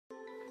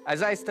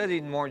As I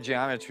studied more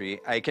geometry,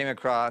 I came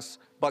across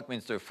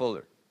Buckminster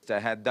Fuller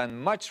that had done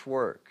much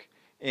work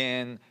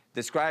in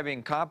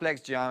describing complex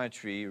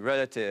geometry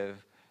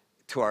relative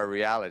to our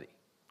reality.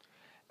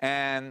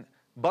 And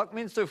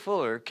Buckminster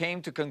Fuller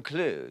came to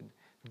conclude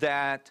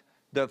that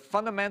the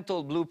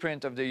fundamental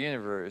blueprint of the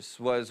universe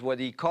was what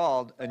he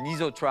called an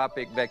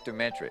isotropic vector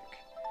metric,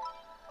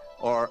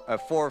 or a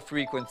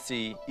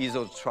four-frequency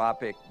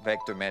isotropic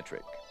vector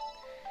metric.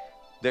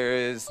 There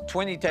is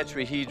 20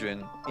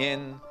 tetrahedron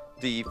in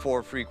the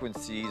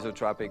four-frequency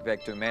isotropic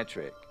vector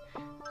metric.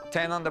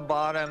 10 on the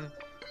bottom,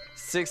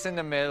 6 in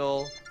the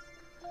middle,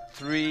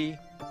 3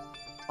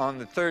 on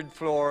the third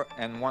floor,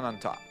 and 1 on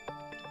top.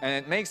 And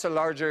it makes a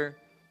larger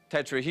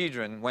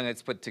tetrahedron when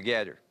it's put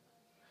together.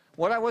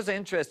 What I was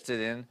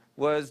interested in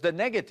was the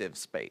negative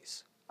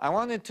space. I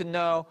wanted to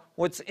know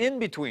what's in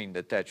between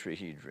the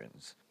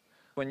tetrahedrons.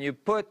 When you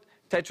put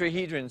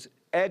tetrahedrons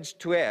edge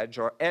to edge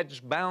or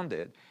edge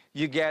bounded,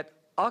 you get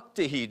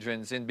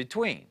octahedrons in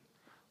between.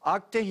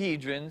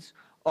 Octahedrons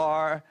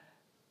are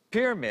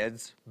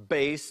pyramids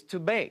base to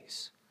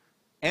base.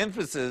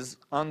 Emphasis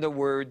on the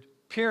word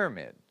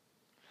pyramid.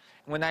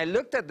 When I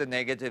looked at the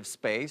negative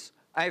space,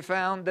 I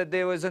found that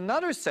there was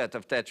another set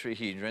of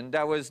tetrahedron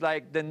that was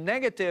like the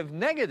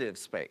negative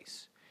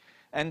space.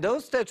 And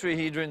those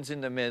tetrahedrons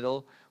in the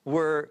middle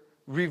were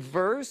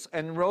reversed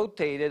and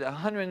rotated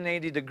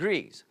 180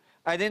 degrees.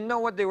 I didn't know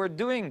what they were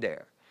doing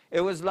there.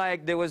 It was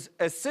like there was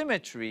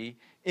asymmetry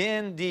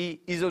in the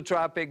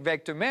isotropic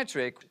vector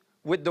metric.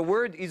 With the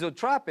word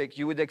isotropic,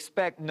 you would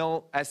expect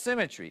no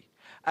asymmetry.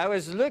 I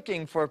was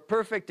looking for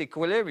perfect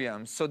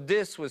equilibrium, so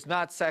this was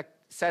not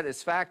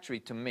satisfactory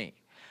to me.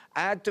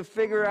 I had to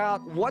figure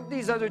out what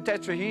these other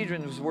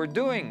tetrahedrons were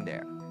doing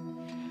there.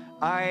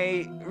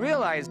 I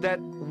realized that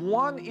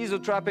one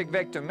isotropic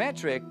vector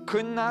metric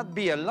could not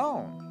be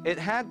alone. It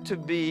had to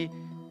be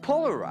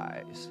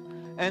polarized.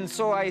 And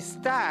so I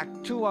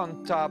stacked two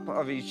on top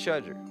of each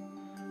other.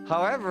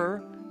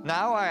 However,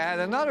 now I had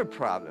another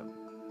problem.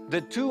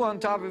 The two on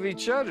top of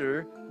each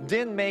other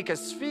didn't make a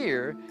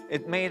sphere,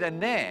 it made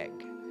an egg.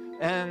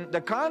 And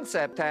the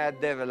concept I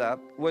had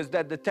developed was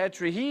that the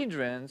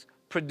tetrahedrons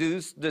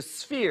produce the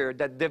sphere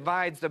that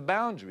divides the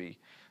boundary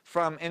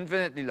from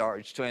infinitely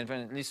large to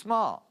infinitely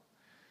small.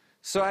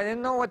 So I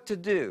didn't know what to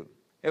do.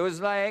 It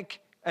was like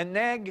an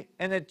egg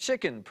and a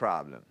chicken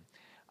problem.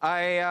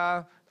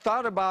 I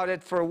thought about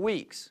it for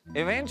weeks,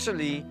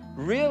 eventually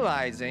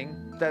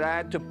realizing that I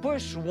had to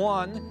push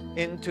one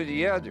into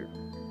the other.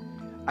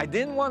 I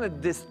didn't want to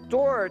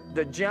distort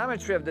the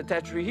geometry of the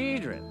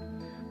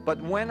tetrahedron,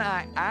 but when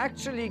I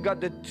actually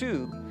got the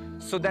two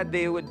so that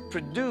they would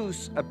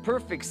produce a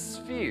perfect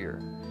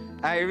sphere,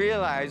 I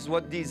realized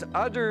what these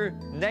other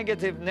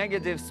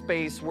negative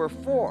space were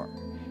for.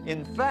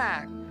 In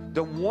fact,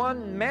 the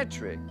one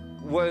metric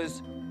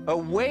was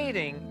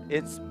awaiting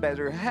its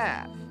better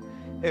half.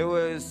 It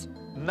was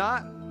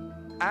not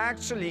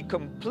actually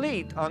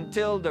complete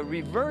until the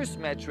reverse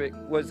metric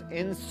was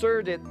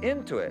inserted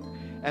into it.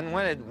 And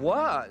when it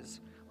was,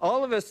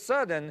 all of a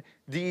sudden,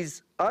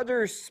 these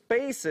other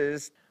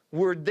spaces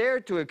were there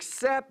to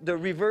accept the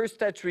reverse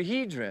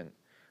tetrahedron.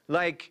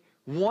 Like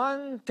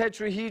one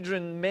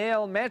tetrahedron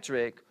male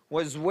metric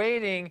was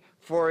waiting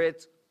for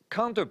its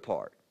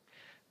counterpart.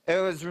 It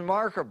was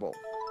remarkable.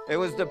 It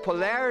was the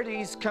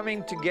polarities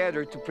coming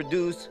together to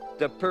produce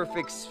the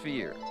perfect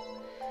sphere.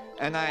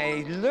 And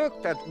I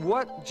looked at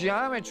what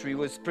geometry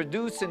was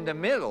produced in the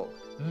middle.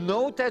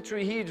 No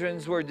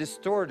tetrahedrons were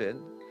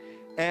distorted,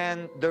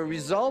 and the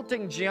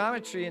resulting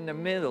geometry in the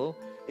middle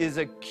is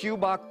a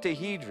cube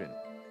octahedron.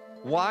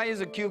 Why is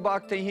a cube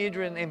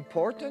octahedron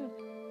important?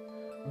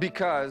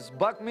 Because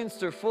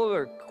Buckminster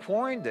Fuller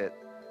coined it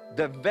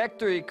the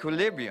vector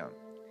equilibrium.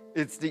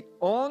 It's the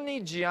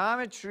only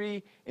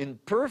geometry in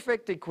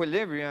perfect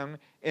equilibrium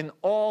in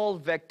all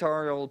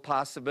vectorial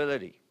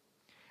possibility.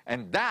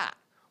 And that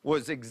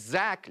was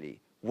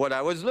exactly what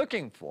I was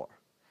looking for.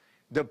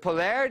 The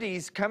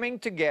polarities coming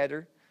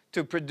together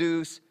to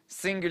produce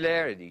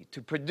singularity,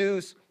 to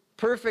produce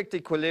perfect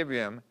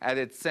equilibrium at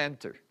its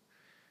center.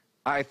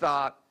 I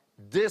thought,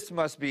 this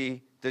must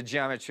be the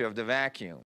geometry of the vacuum.